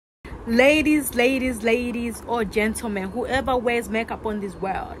ladies or gentlemen, whoever wears makeup on this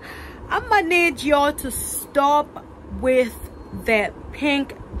world, I'm gonna need y'all to stop with the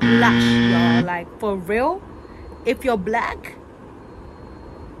pink blush, y'all. Like, for real, if you're black,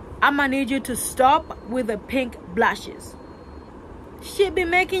 I'm gonna need you to stop with the pink blushes. Shit be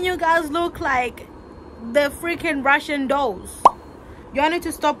making you guys look like the freaking Russian dolls. Y'all need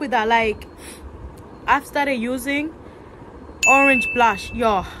to stop with that. Like, I've started using orange blush,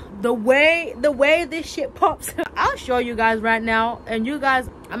 yo. The way this shit pops. I'll show you guys right now, and you guys,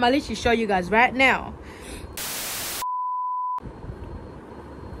 I'm gonna literally show you guys right now.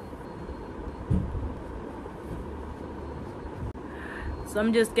 So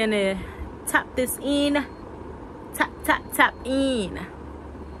I'm just gonna tap this in. Tap in.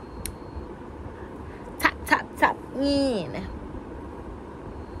 Tap in.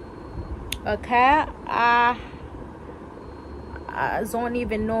 Okay. I don't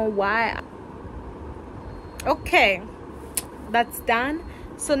even know why. Okay, that's done.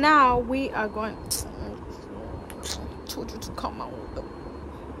 So now we are going. Told you to come out.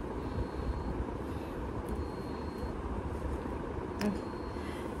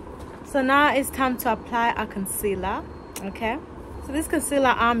 So now it's time to apply a concealer. Okay, so this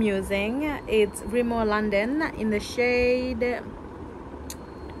concealer I'm using, it's Rimmel London in the shade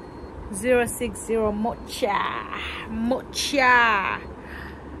 060 Mocha.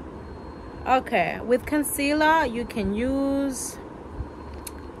 Okay, with concealer you can use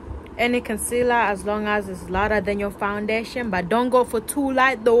any concealer as long as it's lighter than your foundation, but don't go for too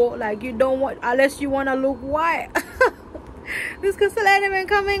light though. Like, you don't want, unless you want to look white. This concealer ain't even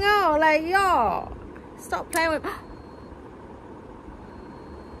coming out. Like, y'all, stop playing with.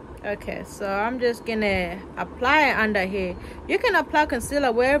 Okay, so I'm just gonna apply it under here. You can apply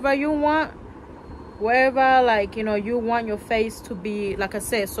concealer wherever you want, wherever, like, you know, you want your face to be, like I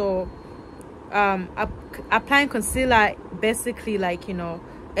said. So applying concealer basically, like, you know,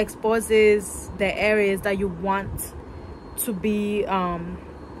 exposes the areas that you want to be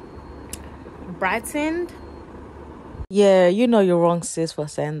brightened. Yeah, you know you're wrong, sis, for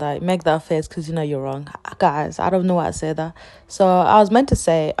saying that. Make that face, because you know you're wrong. Guys, I don't know why I said that. So I was meant to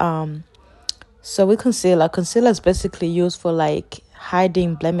say, so with concealer is basically used for, like,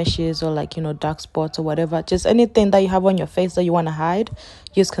 hiding blemishes or, like, you know, dark spots or whatever. Just anything that you have on your face that you want to hide,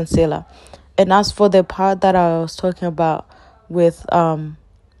 use concealer. And as for the part that I was talking about with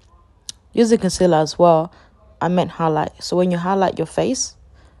using concealer as well, I meant highlight. So when you highlight your face,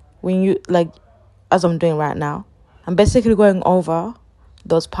 when you, like, as I'm doing right now, I'm basically going over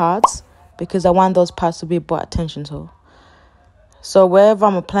those parts because I want those parts to be brought attention to. So wherever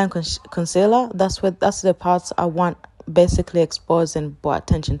I'm applying concealer, that's the parts I want basically exposed and brought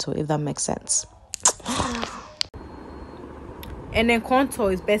attention to, if that makes sense. And then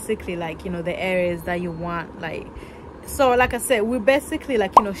contour is basically, like, you know, the areas that you want, like. So like I said, we basically,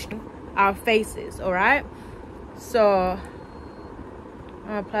 like, you know, our faces. All right, so I'm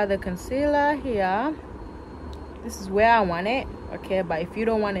gonna apply the concealer here. This is where I want it. Okay, but if you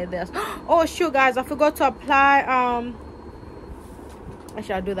don't want it, there's, oh shoot, guys, I forgot to apply I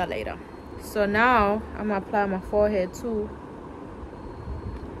shall do that later. So now I'm gonna apply my forehead too,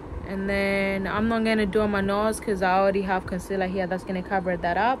 and then I'm not gonna do on my nose because I already have concealer here that's gonna cover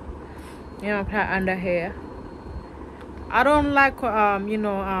that up. I'm gonna apply under here. I don't like you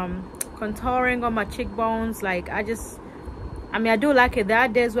know, contouring on my cheekbones. Like, I mean, I do like it. There are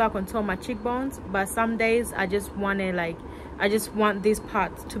days where I contour my cheekbones, but some days I just want it, like, I just want this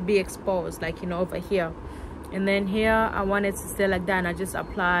part to be exposed, like, you know, over here. And then here I want it to stay like that, and I just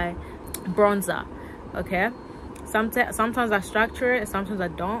apply bronzer. Okay, sometimes I structure it, sometimes I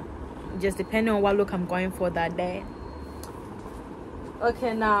don't, just depending on what look I'm going for that day.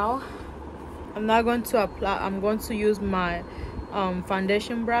 Okay, now I'm not going to apply, I'm going to use my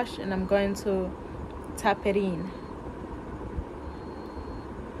foundation brush, and I'm going to tap it in.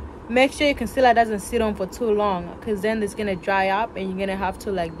 Make sure your concealer doesn't sit on for too long, because then it's gonna dry up and you're gonna have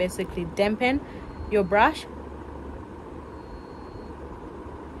to, like, basically dampen your brush.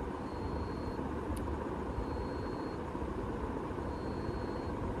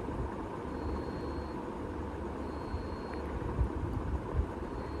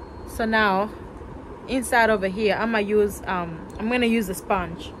 So now inside over here, I'm gonna use a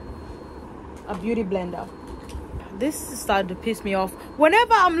sponge, a beauty blender. This is starting to piss me off.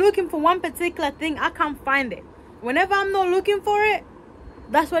 Whenever I'm looking for one particular thing, I can't find it. Whenever I'm not looking for it,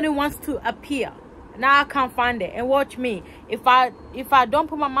 that's when it wants to appear. Now I can't find it. And watch me, if I don't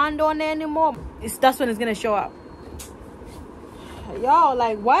put my mind on it anymore, that's when it's gonna show up. Y'all,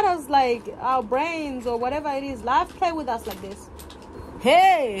 like, why does, like, our brains or whatever it is, life play with us like this?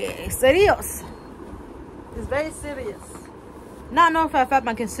 Hey, serious. It's very serious. Now I know for a fact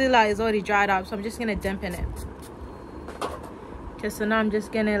my concealer is already dried up, so I'm just gonna dampen it. Okay, so now I'm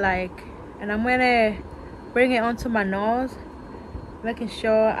just gonna and I'm gonna bring it onto my nose, making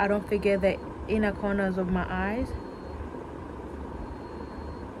sure I don't forget the inner corners of my eyes.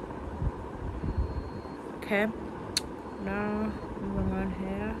 Okay, now moving on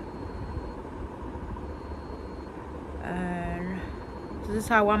here, and this is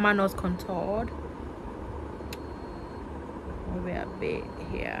how I want my nose contoured. Move it a bit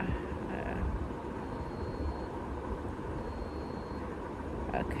here.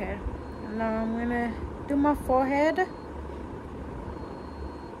 Okay, now I'm gonna do my forehead.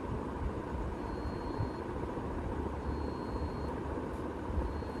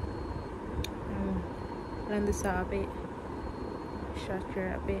 Blend this out a bit,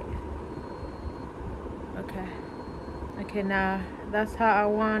 structure a bit. Okay, now that's how I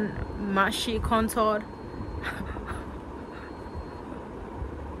want my sheet contoured.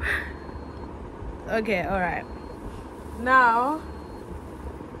 Okay, all right, now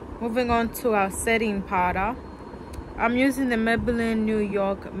moving on to our setting powder. I'm using the Maybelline New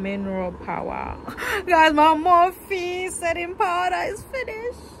York Mineral Power. Guys, my Morphe setting powder is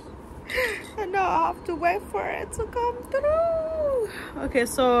finished, and now I have to wait for it to come through. Okay,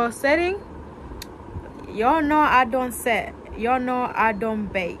 so setting, y'all know I don't set, y'all know I don't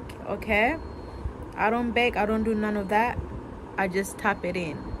bake. Okay, I don't bake, I don't do none of that. I just tap it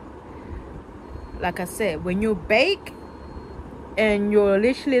in. Like I said, when you bake and you're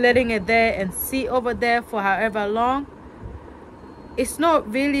literally letting it there and sit over there for however long, it's not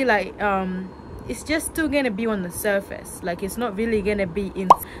really it's just still gonna be on the surface. Like, it's not really gonna be in,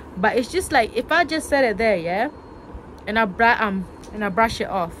 but it's just like if I just set it there, yeah, and I brush it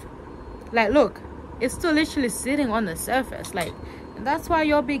off, like, look, it's still literally sitting on the surface. Like, and that's why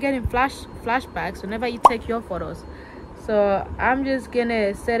you'll be getting flashbacks whenever you take your photos. So I'm just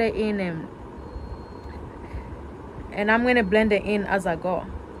gonna set it in, and I'm gonna blend it in as I go.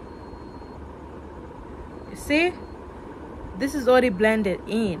 You see, this is already blended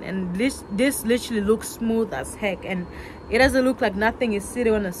in, and this literally looks smooth as heck, and it doesn't look like nothing is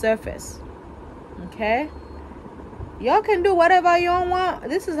sitting on the surface. Okay, y'all can do whatever you want.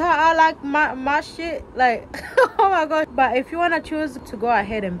 This is how I like my shit. Like, oh my god. But if you want to choose to go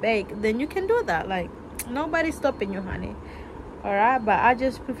ahead and bake, then you can do that. Like, nobody's stopping you, honey. All right, but I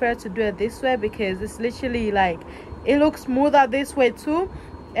just prefer to do it this way because it's literally like, it looks smoother this way too,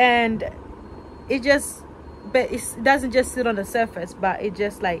 and it doesn't just sit on the surface, but it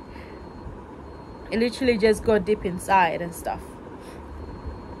just like, it literally just go deep inside and stuff.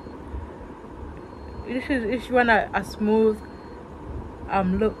 If you want a smooth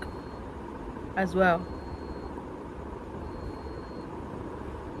look as well.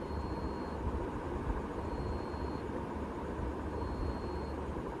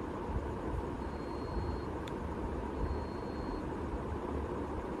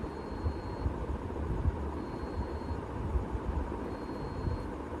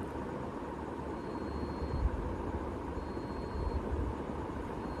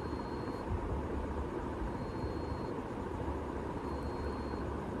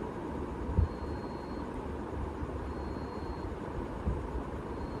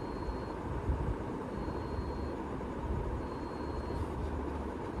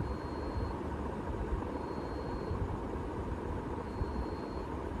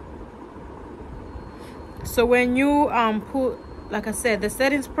 So when you put, like I said, the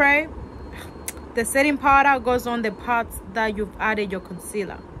setting spray, the setting powder goes on the parts that you've added your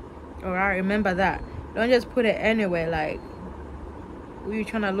concealer. All right, remember that. Don't just put it anywhere. Like, what you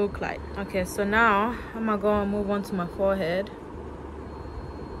trying to look like? Okay, so now I'm gonna go and move on to my forehead.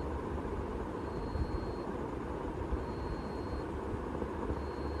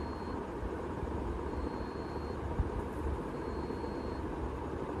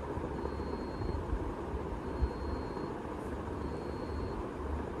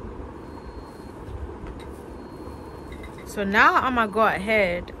 So now I'm gonna go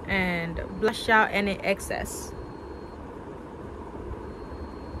ahead and blush out any excess.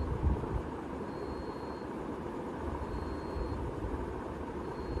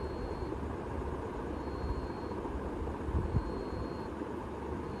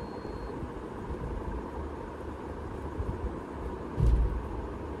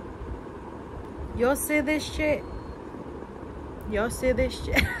 Y'all see this shit? Y'all see this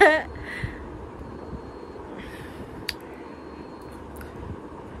shit?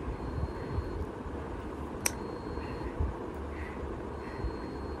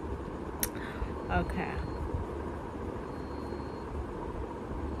 Okay.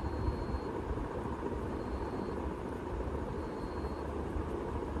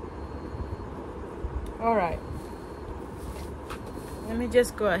 All right, let me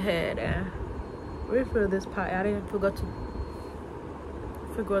just go ahead and refill this pot. I didn't forget to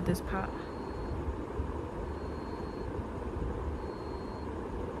figure out this pot.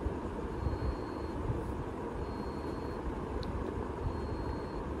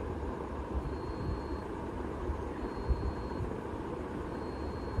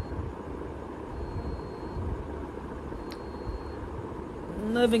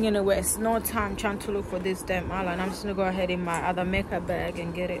 Living in the West, no time trying to look for this damn eyeliner. I'm just gonna go ahead in my other makeup bag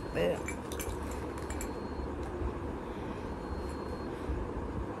and get it there.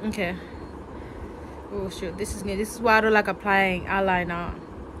 Okay. Oh shoot, this is why I don't like applying eyeliner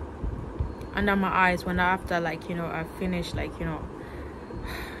under my eyes when after, like, you know, I finish, like, you know,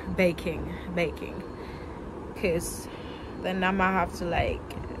 baking, because then I might have to, like,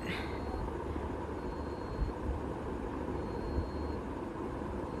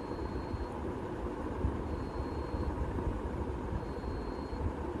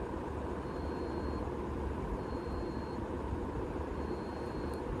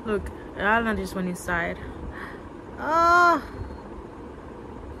 look, the eyeliner just went inside. Oh.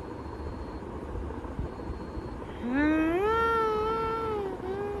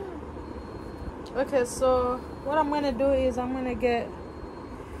 Okay, so what I'm gonna do is I'm gonna get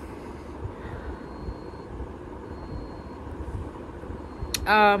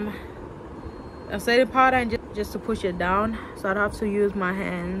a setting powder and just to push it down, so I'd have to use my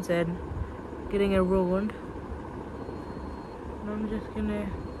hands and getting it ruined. And I'm just gonna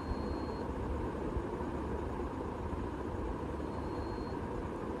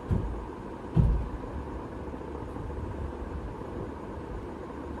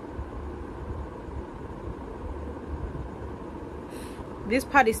this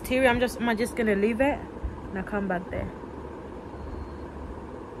part is teary. I'm just gonna leave it and I'll come back there.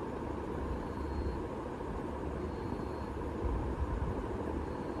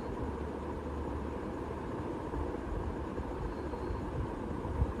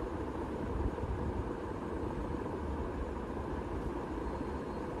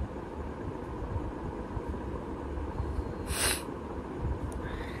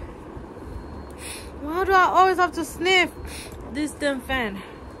 Why do I always have to sniff this damn fan?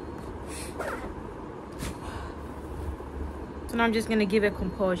 So now I'm just gonna give it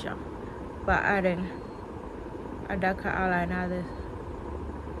composure by adding a darker eyeliner. This.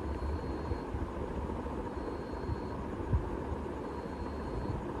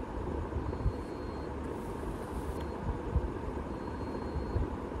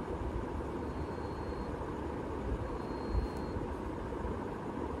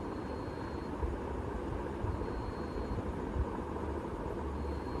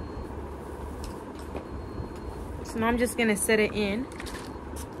 So now I'm just gonna set it in.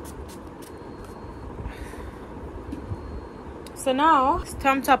 So now it's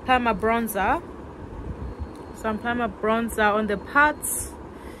time to apply my bronzer. So I'm applying my bronzer on the parts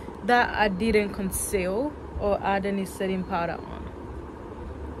that I didn't conceal or add any setting powder on.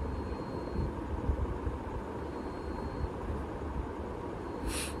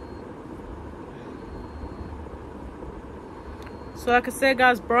 So like I said,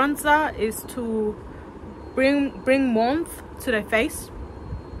 guys, bronzer is to bring warmth to the face.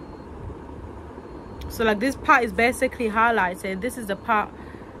 So like this part is basically highlighted. This is the part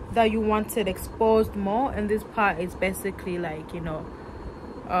that you wanted exposed more, and this part is basically, like, you know,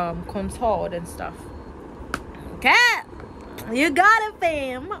 contoured and stuff. Okay, you got it,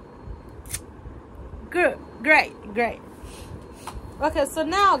 fam. Good, great. Okay, so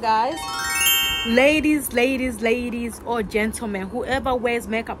now, guys, ladies or gentlemen, whoever wears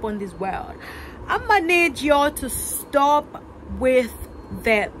makeup on this world, I'm gonna need y'all to stop with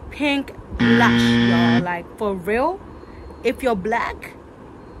that pink blush, y'all. Like, for real, if you're black,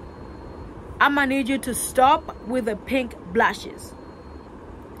 I'm gonna need you to stop with the pink blushes.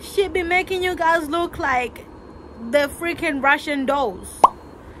 Shit be making you guys look like the freaking Russian dolls.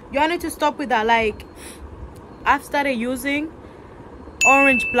 Y'all need to stop with that. Like, I've started using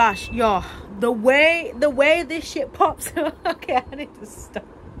orange blush, y'all. The way this shit pops. Okay, I need to stop.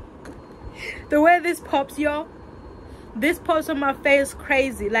 The way this pops, y'all, this pops on my face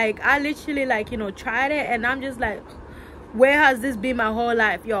crazy. Like, I literally, like, you know, tried it and I'm just like, where has this been my whole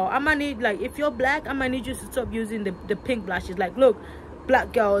life, y'all? I'm gonna need, like, if you're black, I'm gonna need you to stop using the pink blushes. Like, look,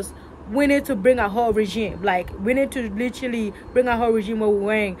 black girls, we need to bring a whole regime. Like, we need to literally bring a whole regime where we're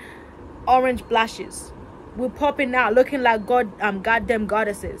wearing orange blushes. We're popping out looking like goddamn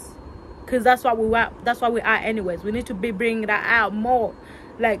goddesses, because that's what we want. That's what we are anyways. We need to be bringing that out more.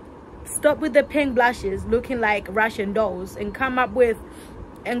 Like, stop with the pink blushes looking like Russian dolls and come up with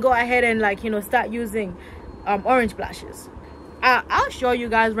and go ahead and like, you know, start using orange blushes. I'll show you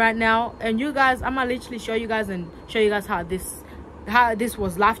guys right now, and you guys, I'm gonna literally show you guys and show you guys how this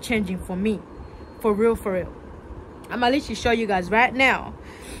was life changing for me, for real. I'm gonna literally show you guys right now.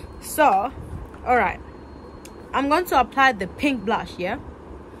 So, all right, I'm going to apply the pink blush. Yeah,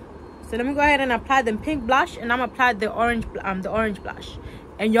 so let me go ahead and apply the pink blush, and I'm gonna apply the orange blush,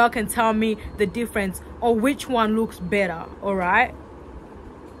 and y'all can tell me the difference or which one looks better. All right,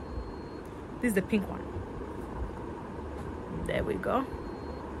 this is the pink one. There we go.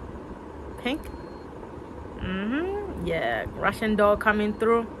 Pink. Yeah, Russian doll coming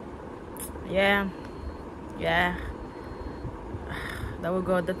through. Yeah. There we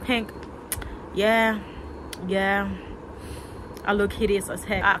go. The pink. Yeah. I look hideous as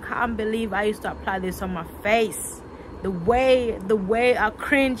heck. I can't believe I used to apply this on my face. The way I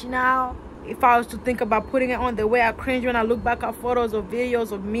cringe now. If I was to think about putting it on, the way I cringe when I look back at photos or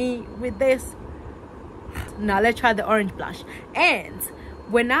videos of me with this. Now let's try the orange blush. And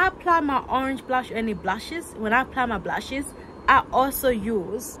when I apply my orange blush or any blushes, when I apply my blushes, I also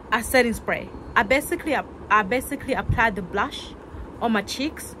use a setting spray. I basically apply the blush on my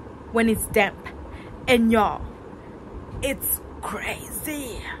cheeks when it's damp. And y'all, it's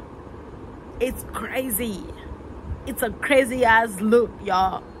crazy. It's crazy. It's a crazy ass look,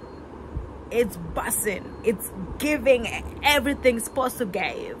 y'all. It's busting. It's giving everything it's supposed to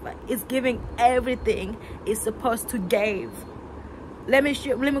give. It's giving everything it's supposed to give. Let me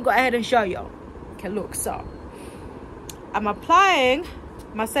go ahead and show y'all. Okay, look. So I'm applying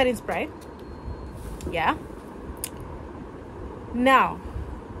my setting spray. Yeah. Now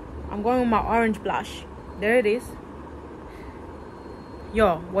I'm going with my orange blush. There it is.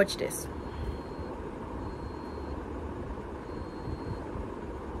 Yo, watch this.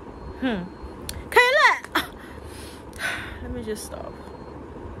 Let me just stop.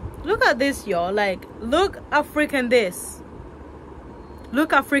 Look at this, y'all. Like, look at freaking this.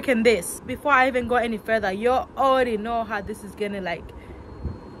 Look at freaking this. Before I even go any further, you already know how this is gonna like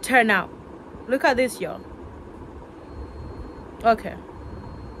turn out. Look at this, y'all. Okay.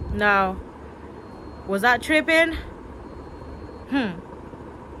 Now, was that tripping?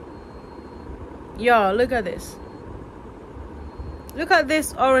 Y'all, look at this. Look at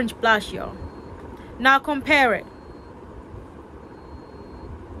this orange blush, y'all. Now compare it.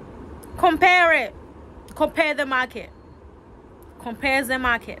 Compare the market. Compare the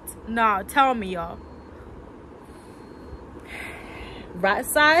market. Now tell me, y'all. Right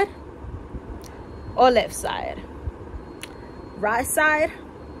side or left side? Right side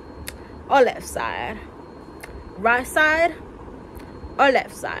or left side? Right side or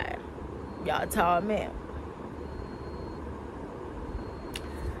left side? Y'all tell me.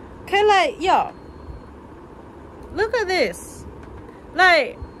 Okay, like, y'all, look at this.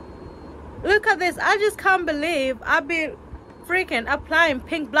 Like, look at this. I just can't believe I've been freaking applying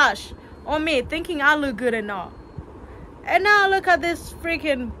pink blush on me, thinking I look good and all. And now look at this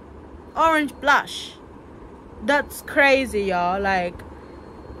freaking orange blush. That's crazy, y'all. Like,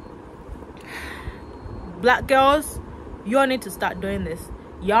 black girls, y'all need to start doing this.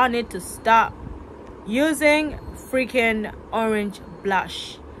 Y'all need to stop using freaking orange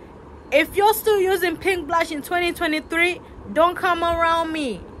blush. If you're still using pink blush in 2023, don't come around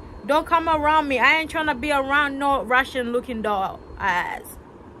me. Don't come around me. I ain't trying to be around no Russian looking doll ass.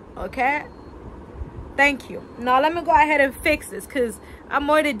 Okay? Thank you. Now let me go ahead and fix this, because I'm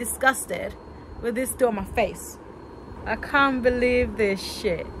already disgusted with this still on my face. I can't believe this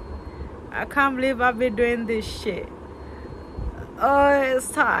shit. I can't believe I've been doing this shit. Oh, it's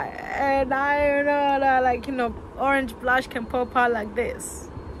tight. And I don't know that, like, you know, orange blush can pop out like this.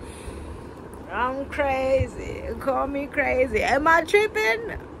 I'm crazy. Call me crazy. Am I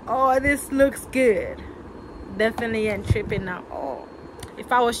tripping? Oh, this looks good. Definitely ain't tripping now. Oh,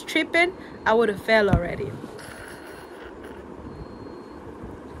 if I was tripping, I would have fell already.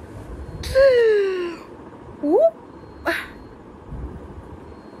 Whoop.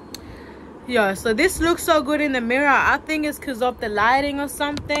 Yeah, so this looks so good in the mirror. I think it's because of the lighting or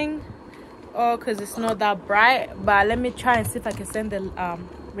something, or because it's not that bright. But let me try and see if I can send the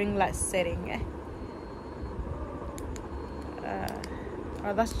ring light setting.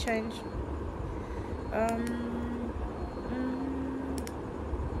 Oh, that's changed.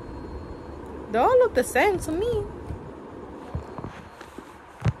 They all look the same to me.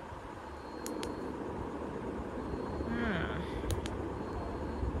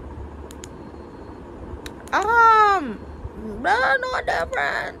 No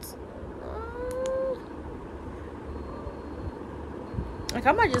difference. Like,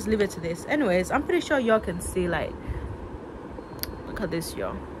 I might just leave it to this. Anyways, I'm pretty sure y'all can see, like, look Look at this,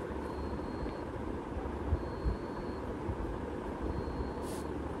 y'all.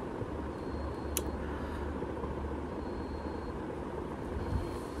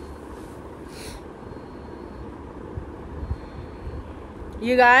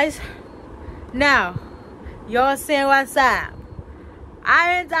 You guys, now y'all saying what's up.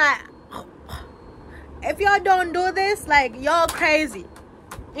 If y'all don't do this, like, y'all crazy.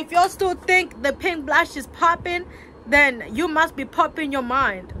 If y'all still think the pink blush is popping, then you must be popping your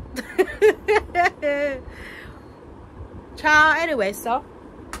mind. Child, anyway, so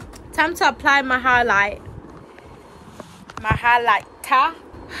time to apply my highlight. My highlighter.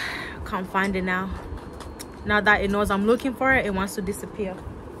 Can't find it now. Now that it knows I'm looking for it, it wants to disappear.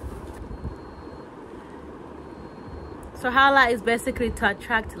 So highlight is basically to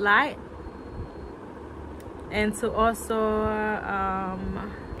attract light and to also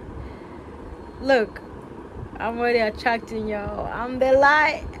look, I'm already attracting y'all. I'm the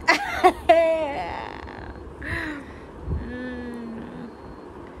light.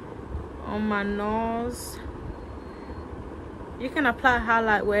 On my nose. You can apply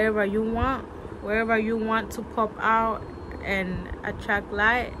highlight wherever you want to pop out and attract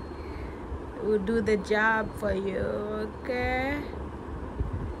light. It will do the job for you. Okay,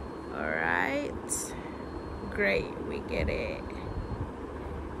 all right, great, we get it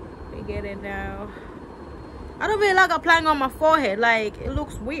now. I don't really like applying on my forehead, like it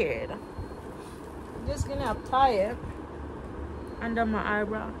looks weird. I'm just gonna apply it under my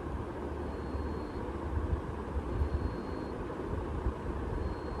eyebrow.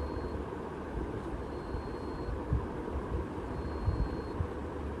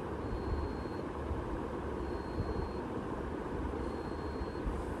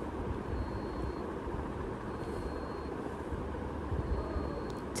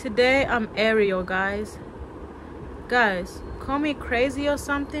 Today I'm Ariel, guys. Call me crazy or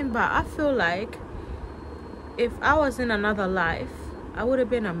something, but I feel like if I was in another life, I would have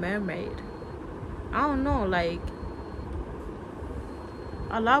been a mermaid. I don't know, like,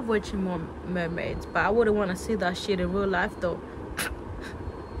 I love watching more mermaids, but I wouldn't want to see that shit in real life though.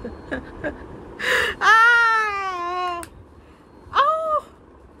 Ah! Oh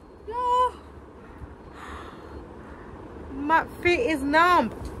no, my feet is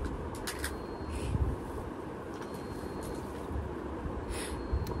numb.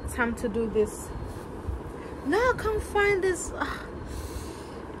 Time to do this. No, I can't find this.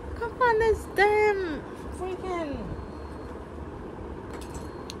 Can't find this damn freaking.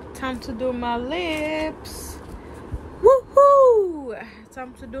 Time to do my lips. Woohoo!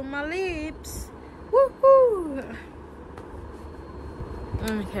 Time to do my lips. Woohoo!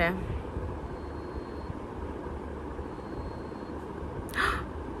 Okay.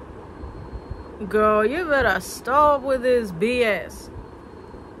 Girl, you better stop with this BS.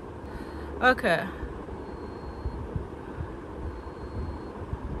 Okay.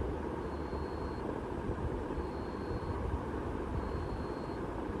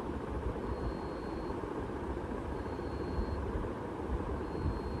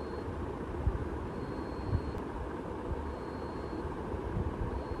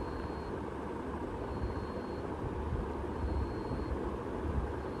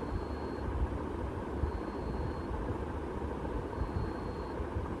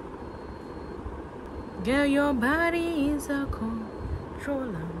 Girl, your body is a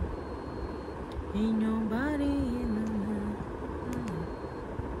controller. Ain't nobody in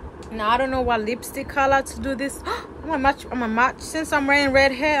the... Now I don't know what lipstick color to do this. I'm gonna match. Since I'm wearing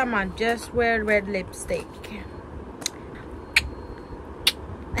red hair, I'm gonna just wear red lipstick.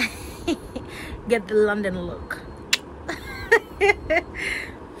 Get the London look.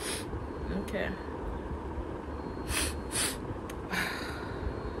 Okay.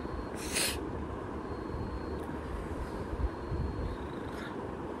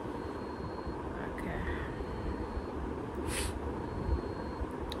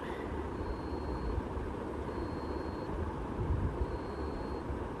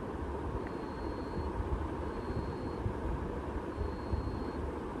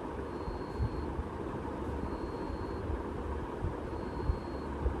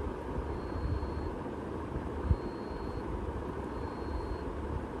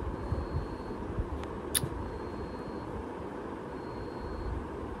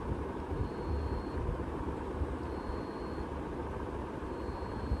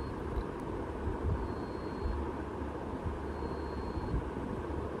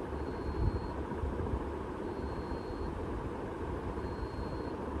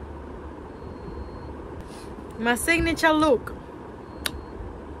 My signature look.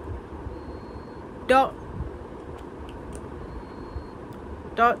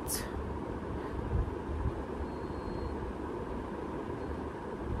 dot.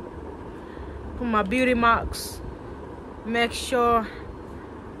 Put my beauty marks. Make sure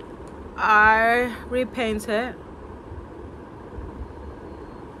I repaint it.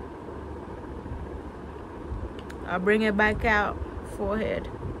 I'll bring it back out. Forehead.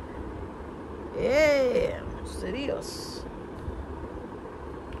 Yeah, serious.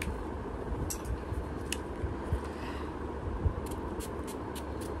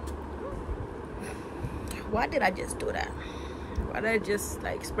 Why did I just do that? Why did I just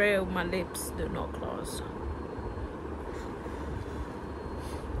like spray it with my lips? They're not closed.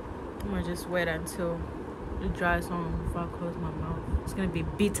 I'm gonna just wait until it dries on before I close my mouth. It's gonna be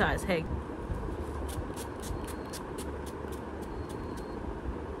bitter as heck.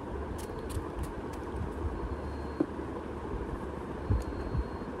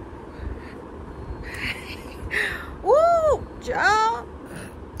 Woo, job.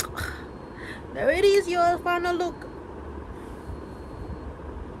 There it is, your final look.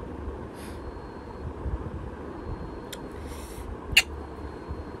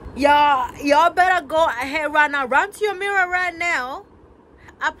 Y'all better go ahead right now. Run to your mirror right now.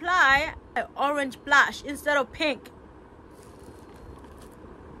 Apply an orange blush instead of pink.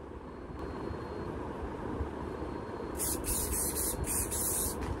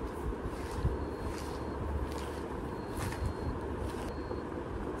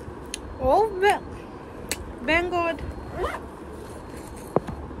 Oh, Vanguard.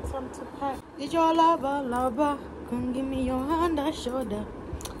 Time to pack. Is your lover? Come give me your hand and shoulder.